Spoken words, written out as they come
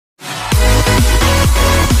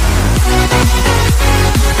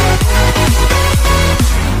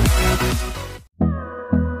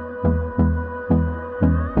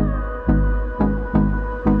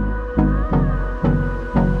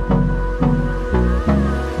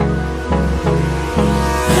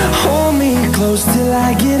close till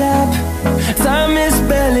I get up. Time is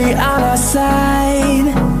barely on our side.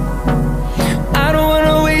 I don't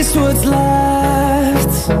wanna waste what's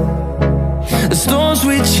left. The storms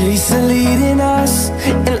we chase are leading us,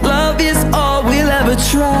 and love is all we'll ever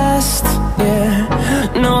trust. Yeah,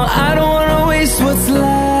 no, I don't wanna waste what's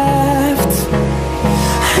left.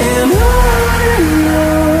 And on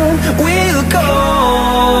we'll go,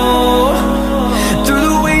 through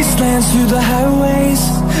the wastelands, through the highways,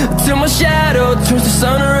 till my shadow turns to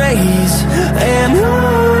sun rays. And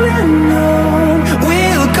on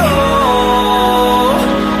we'll go,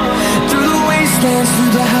 through the wastelands,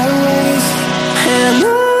 through the highways, and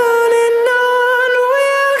on we'll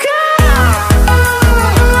go.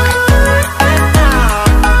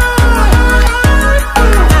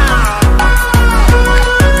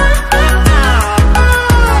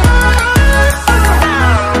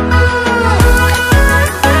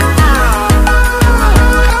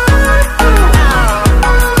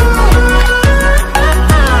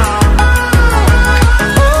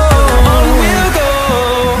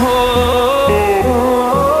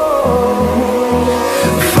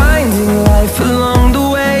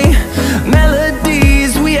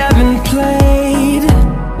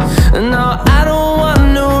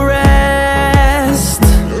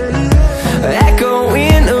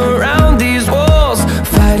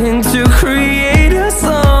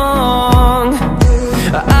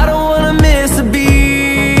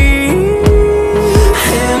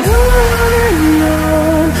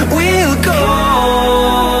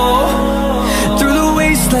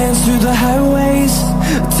 Through the highways,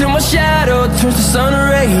 till my shadow turns to sun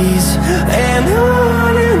rays. And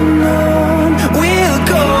on we'll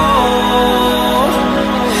go,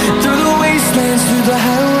 through the wastelands, through the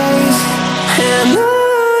highways, and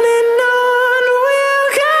on we'll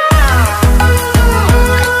go.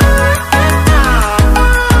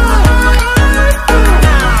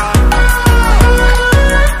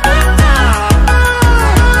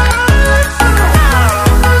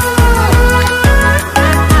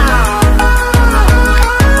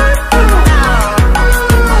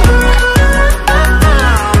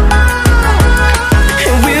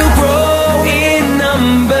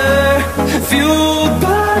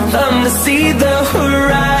 See the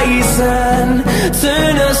horizon,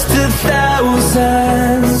 turn us to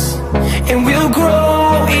thousands, and we'll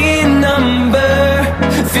grow in number,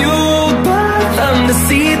 fueled by them to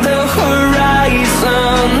see the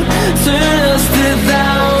horizon, turn us to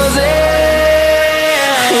thousands.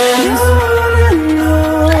 And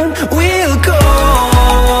on we'll go,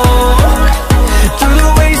 through the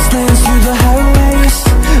wastelands, through the highways,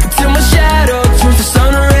 till my shadow turns to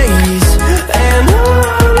sun rays. And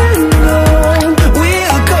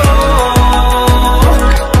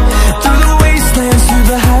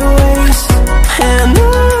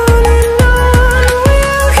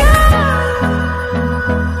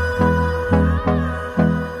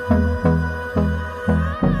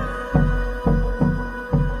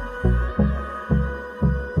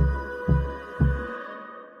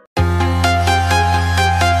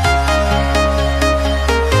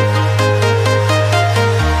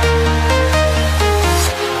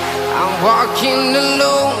walking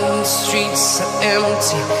alone, the streets are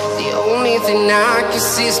empty. The only thing I can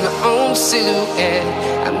see is my own silhouette.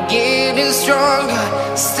 I'm getting stronger,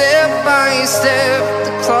 step by step.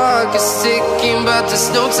 The clock is ticking, but there's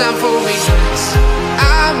no time for regrets.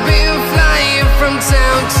 I've been flying from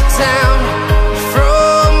town to town,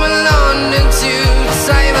 from London to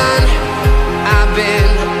Taiwan. I've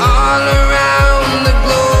been all around the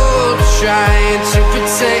globe, trying to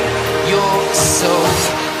protect your soul.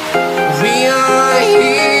 We are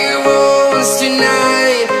heroes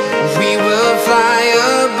tonight. We will fly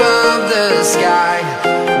above the sky.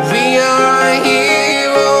 We are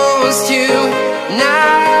heroes tonight.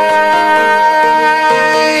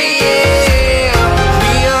 Yeah.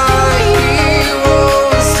 We are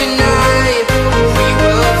heroes tonight. We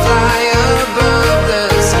will fly above the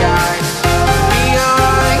sky. We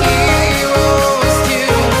are heroes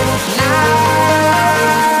tonight.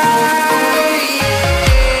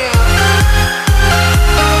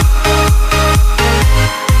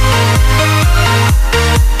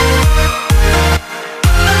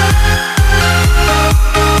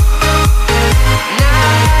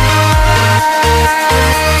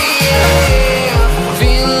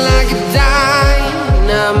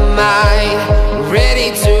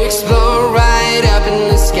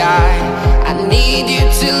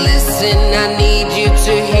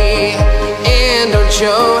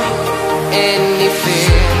 show any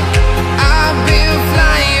fear. I've been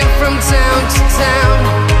flying from town to town,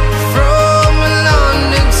 from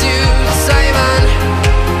London to Taiwan.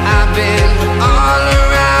 I've been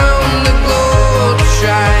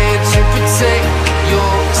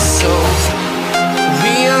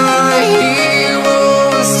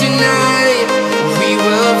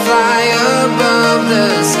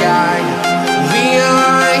the sky. We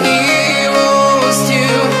are heroes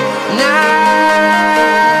tonight,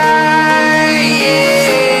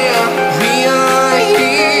 yeah. We are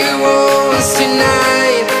heroes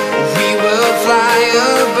tonight. We will fly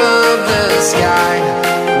above the sky.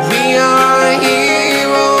 We are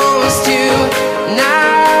heroes tonight.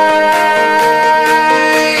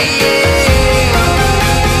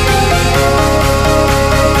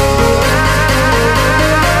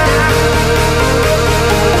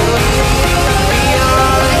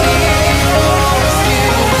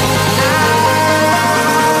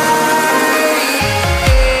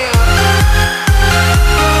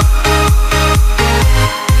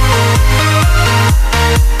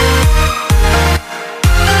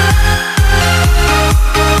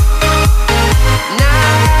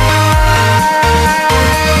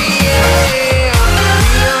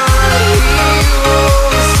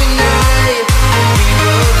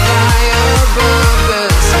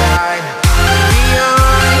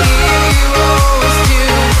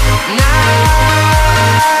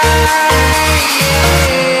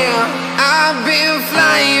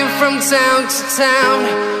 From town to town,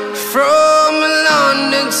 from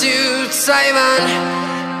London to Taiwan,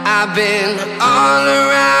 I've been all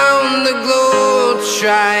around the globe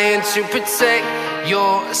trying to protect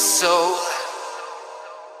your soul.